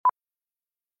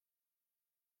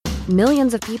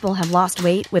Millions of people have lost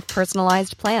weight with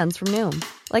personalized plans from Noom.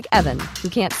 Like Evan, who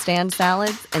can't stand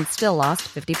salads and still lost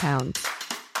 50 pounds.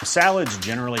 Salads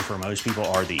generally for most people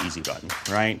are the easy button,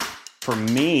 right? For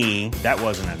me, that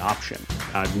wasn't an option.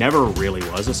 I never really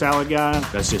was a salad guy.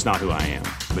 That's just not who I am.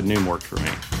 But Noom worked for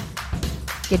me.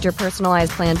 Get your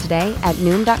personalized plan today at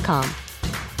Noom.com.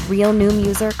 Real Noom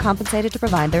user compensated to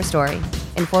provide their story.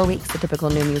 In 4 weeks, the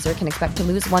typical Noom user can expect to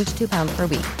lose 1 to 2 pounds per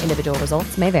week. Individual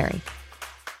results may vary.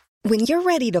 When you're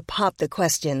ready to pop the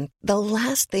question, the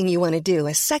last thing you want to do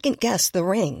is second-guess the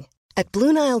ring. At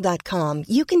BlueNile.com,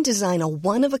 you can design a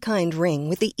one-of-a-kind ring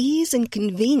with the ease and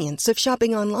convenience of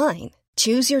shopping online.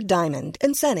 Choose your diamond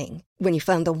and setting. When you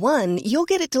find the one, you'll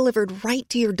get it delivered right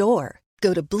to your door.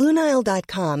 Go to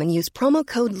BlueNile.com and use promo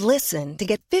code LISTEN to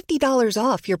get $50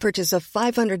 off your purchase of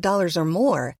 $500 or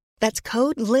more. That's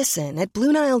code LISTEN at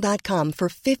BlueNile.com for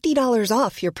 $50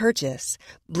 off your purchase.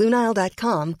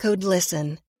 BlueNile.com, code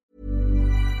LISTEN.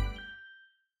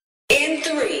 In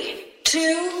 3, 2,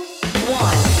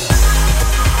 1.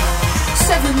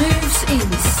 7 moves in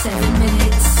 7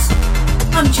 minutes.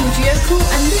 I'm Georgie O'Call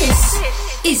and this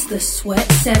is the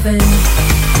Sweat 7. You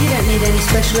don't need any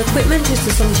special equipment, just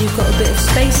as long as you've got a bit of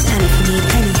space, and if you need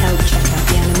any help, check out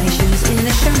the animations in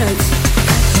the show notes.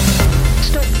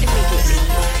 Stop immediately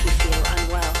if you feel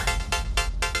unwell.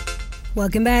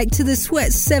 Welcome back to the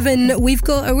Sweat 7. We've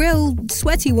got a real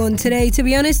sweaty one today, to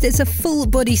be honest. It's a full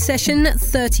body session,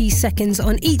 30 seconds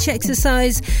on each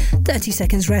exercise, 30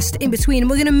 seconds rest in between.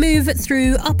 We're going to move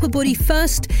through upper body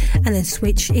first and then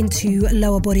switch into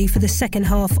lower body for the second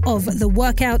half of the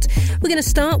workout. We're going to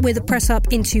start with a press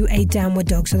up into a downward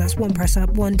dog. So that's one press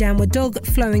up, one downward dog,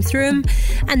 flowing through them.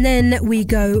 And then we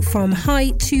go from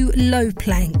high to low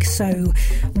plank. So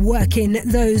working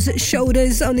those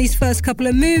shoulders on these first couple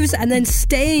of moves, and then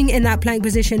staying in that plank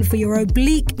position for your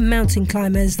oblique mountain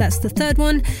climbers. That's the third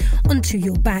one. Onto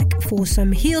your back for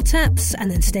some heel taps, and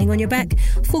then staying on your back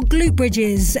for glute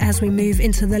bridges as we move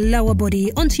into the lower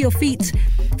body. Onto your feet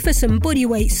for some body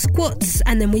weight squats,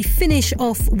 and then we finish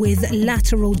off with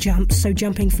lateral jumps, so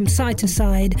jumping from side to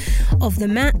side of the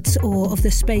mat or of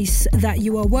the space that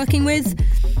you are working with.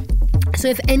 So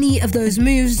if any of those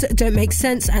moves don't make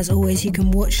sense, as always, you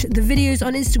can watch the videos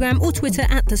on Instagram or Twitter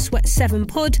at the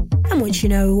Sweat7Pod. And once you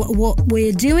know what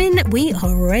we're doing, we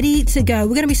are ready to go.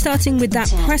 We're going to be starting with that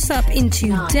 10, press up into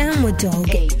 9, downward dog.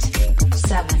 8,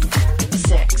 7,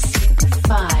 6,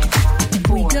 5,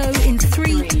 4, we go in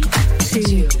 3,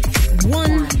 2,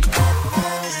 1.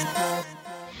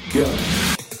 Go.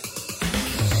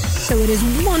 So it is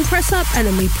one press up and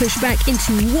then we push back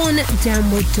into one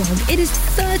downward dog. It is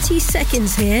 30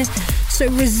 seconds here, so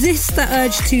resist the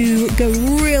urge to go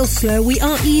real slow. We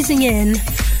are easing in,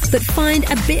 but find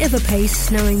a bit of a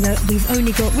pace, knowing that we've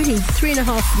only got really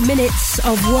 3.5 minutes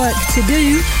of work to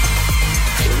do.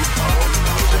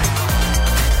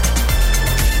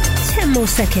 10 more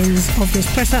seconds of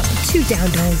this press up to down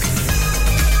dog.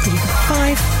 So you've got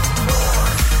 5,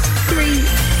 3,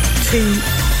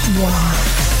 2,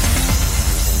 1.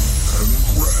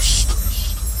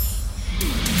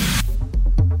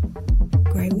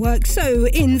 Great work. So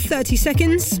in 30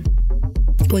 seconds,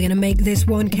 we're going to make this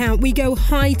one count. We go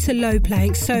high to low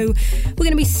plank. So we're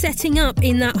going to be setting up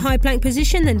in that high plank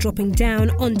position, then dropping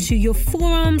down onto your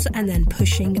forearms and then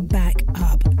pushing back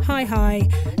up. High, high,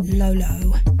 low,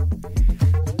 low.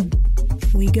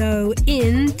 We go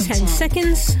in 10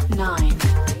 seconds. 9,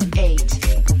 8,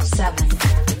 7,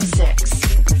 6,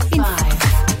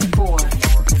 5, 4,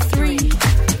 3,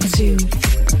 2,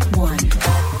 1.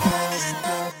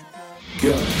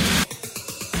 Go.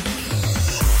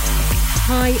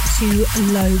 High to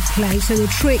low plank. So the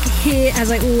trick here, as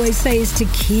I always say, is to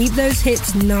keep those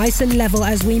hips nice and level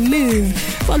as we move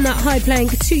from that high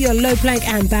plank to your low plank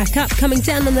and back up. Coming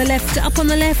down on the left, up on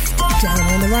the left, down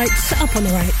on the right, up on the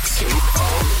right.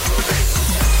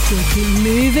 So keep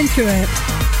moving through it.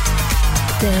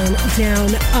 Down,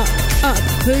 down, up,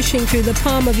 pushing through the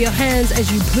palm of your hands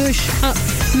as you push up,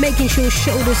 making sure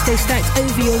shoulders stay stacked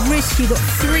over your wrists. You've got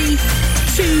 3,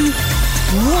 2,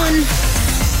 1.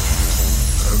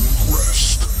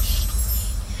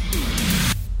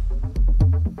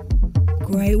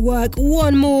 Great work.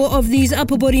 One more of these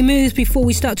upper body moves before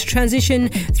we start to transition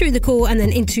through the core and then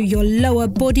into your lower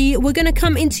body. We're going to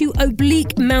come into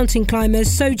oblique mountain climbers.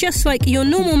 So just like your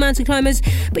normal mountain climbers,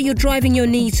 but you're driving your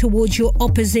knee towards your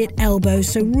opposite elbow.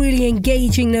 So really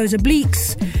engaging those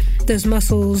obliques, those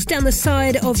muscles down the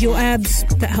side of your abs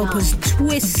that help us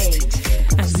twist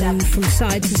and move from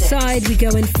side to side. We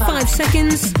go in 5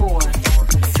 seconds. 4,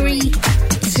 3,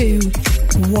 2,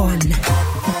 1.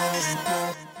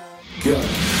 Go.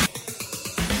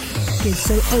 Good,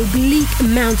 so oblique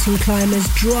mountain climbers,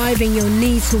 driving your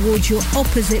knee towards your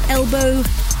opposite elbow.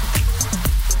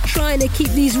 Trying to keep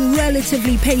these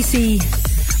relatively pacey.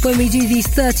 When we do these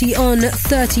 30 on,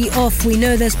 30 off, we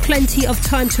know there's plenty of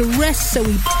time to rest, so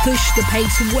we push the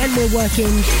pace when we're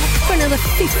working for another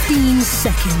 15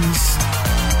 seconds.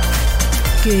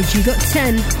 Good, you got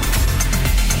 10.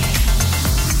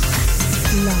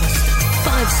 Last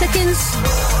 5 seconds.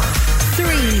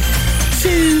 3,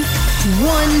 2,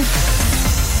 1.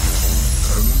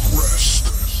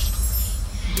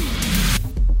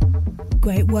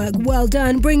 Great work, well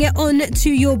done. Bring it on to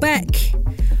your back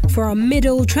for our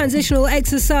middle transitional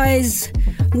exercise.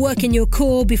 Working your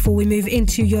core before we move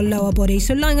into your lower body.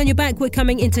 So lying on your back, we're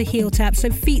coming into heel tap. So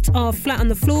feet are flat on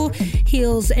the floor,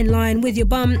 heels in line with your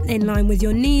bum, in line with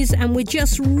your knees, and we're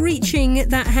just reaching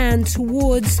that hand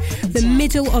towards the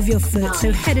middle of your foot.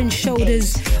 So head and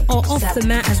shoulders are off the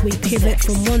mat as we pivot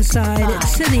from one side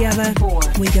to the other.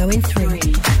 We go in 3,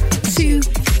 2,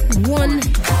 1.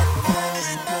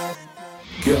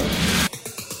 Go.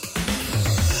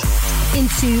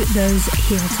 Into those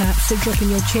heel taps, so dropping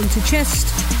your chin to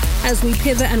chest as we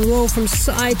pivot and roll from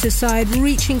side to side,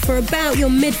 reaching for about your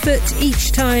midfoot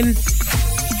each time.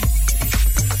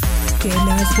 Good,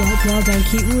 nice work, well done.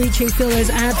 Keep reaching, feel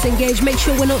those abs engage. Make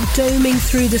sure we're not doming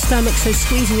through the stomach, so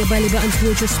squeezing your belly button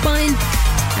towards your spine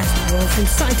as we roll from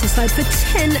side to side for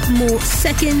 10 more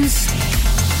seconds.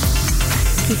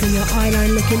 Keeping your eye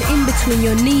line looking in between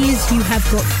your knees. You have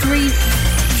got 3,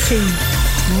 2,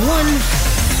 1.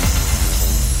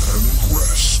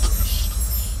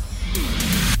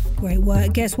 Great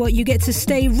work. Guess what? You get to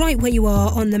stay right where you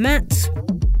are on the mat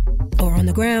or on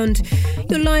the ground.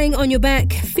 You're lying on your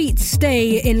back. Feet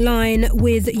stay in line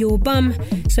with your bum.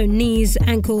 So knees,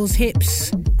 ankles,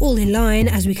 hips, all in line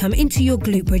as we come into your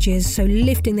glute bridges. So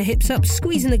lifting the hips up,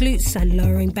 squeezing the glutes and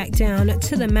lowering back down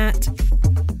to the mat.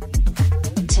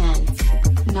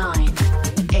 10, 9,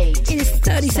 8. It is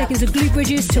 30 seconds of glute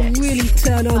bridges to really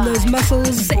turn on those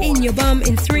muscles in your bum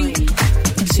in 3,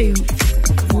 2,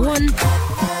 1.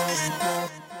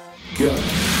 Go.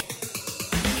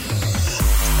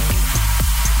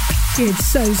 Good,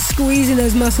 so squeezing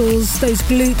those muscles, those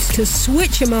glutes to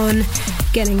switch them on,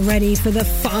 getting ready for the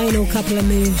final couple of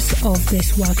moves of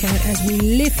this workout as we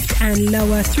lift and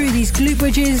lower through these glute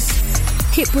bridges,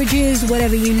 hip bridges,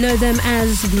 whatever you know them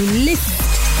as. We lift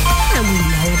and we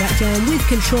lower back down with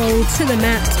control to the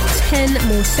mat. 10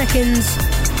 more seconds.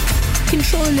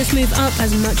 Controlling this move up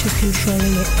as much as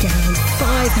controlling it down.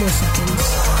 5 more seconds.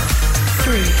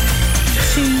 3,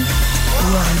 2,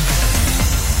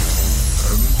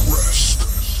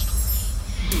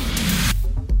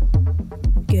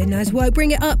 1. Good, nice work.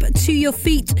 Bring it up to your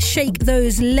feet. Shake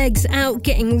those legs out,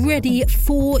 getting ready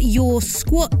for your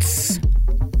squats.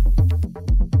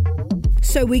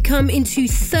 So we come into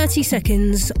 30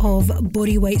 seconds of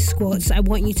bodyweight squats. I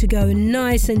want you to go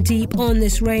nice and deep on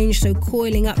this range, so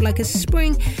coiling up like a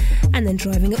spring and then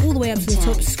driving it all the way up to the 10,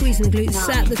 top, squeezing the glutes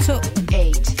 9, at the top.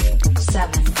 8,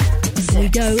 7, 6, we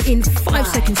go in 5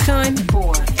 seconds time.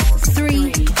 4,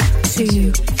 3,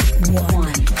 2,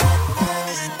 1.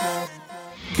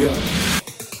 Go.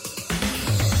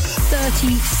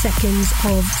 30 seconds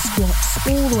of squats,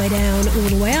 all the way down, all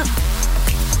the way up.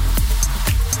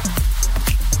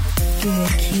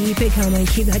 Good, keep it coming,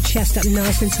 keep that chest up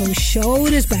nice and tall,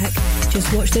 shoulders back.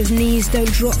 Just watch those knees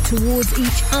don't drop towards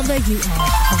each other. You are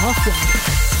halfway.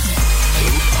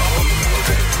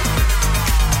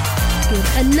 Good,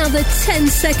 another 10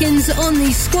 seconds on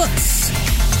these squats.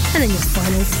 And then your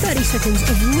final 30 seconds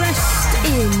of rest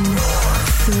in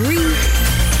 3,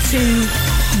 2,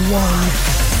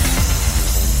 1.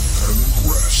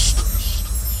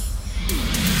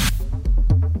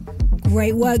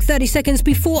 Great work. 30 seconds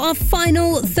before our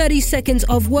final 30 seconds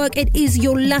of work. It is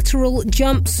your lateral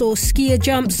jumps or skier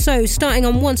jumps. So starting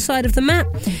on one side of the mat,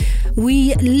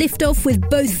 we lift off with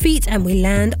both feet and we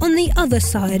land on the other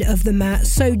side of the mat.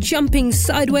 So jumping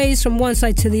sideways from one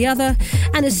side to the other.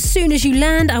 And as soon as you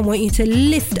land, I want you to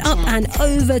lift up 10, and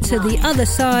over to 9, the other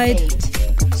side. 8,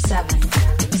 7,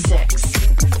 6,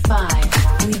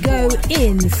 5. We go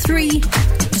in 3,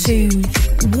 2,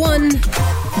 1.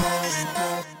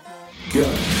 Go.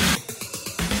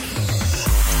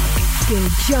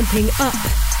 Good, jumping up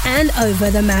and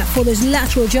over the mat for those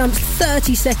lateral jumps.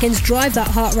 30 seconds, drive that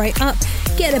heart rate up,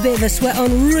 get a bit of a sweat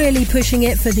on, really pushing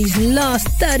it for these last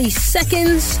 30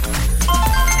 seconds,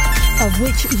 of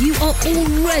which you are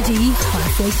already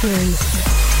halfway through.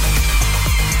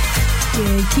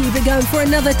 Good, keep it going for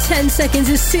another 10 seconds.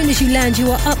 As soon as you land,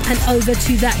 you are up and over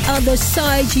to that other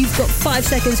side. You've got 5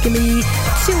 seconds, can be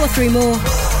 2 or 3 more.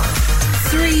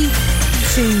 3,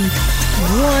 2,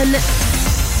 one.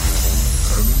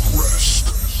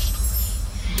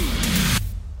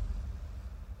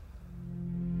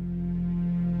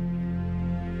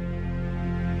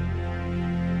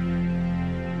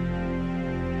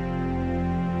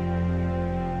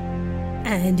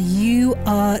 And you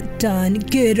are done.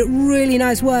 Good, really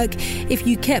nice work. If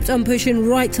you kept on pushing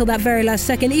right till that very last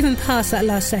second, even past that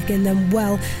last second, then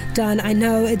well done. I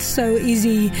know it's so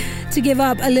easy to give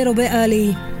up a little bit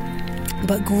early,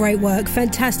 but great work,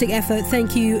 fantastic effort.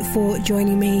 Thank you for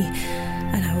joining me,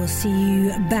 and I will see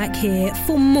you back here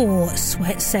for more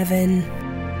Sweat 7.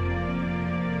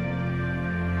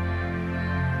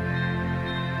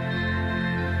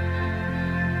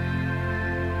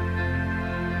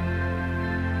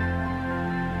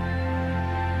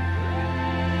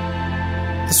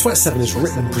 The Sweat 7 is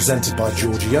written and presented by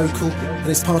Georgie Okell and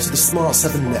is part of the Smart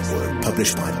 7 network,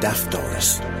 published by Daft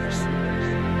Doris.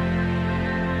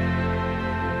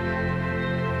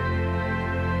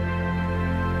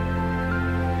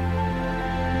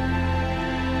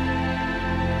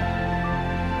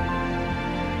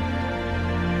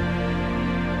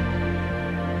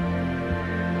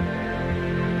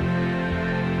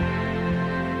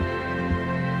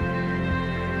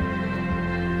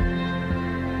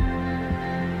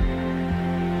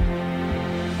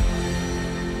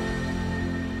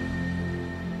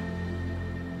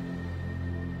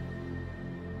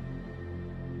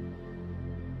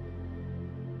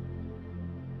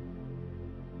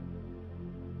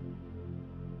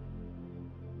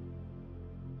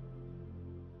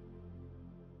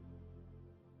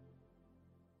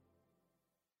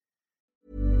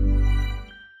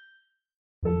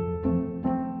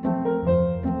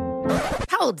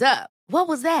 Hold up. What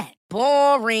was that?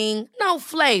 Boring. No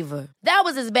flavor. That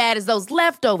was as bad as those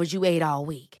leftovers you ate all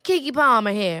week. Keke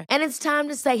Palmer here, and it's time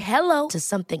to say hello to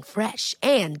something fresh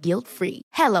and guilt-free.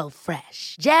 Hello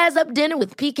Fresh. Jazz up dinner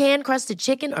with pecan-crusted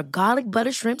chicken or garlic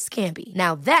butter shrimp scampi.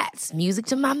 Now that's music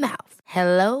to my mouth.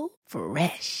 Hello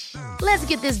Fresh. Let's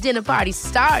get this dinner party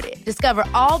started. Discover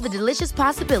all the delicious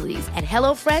possibilities at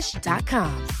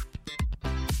HelloFresh.com.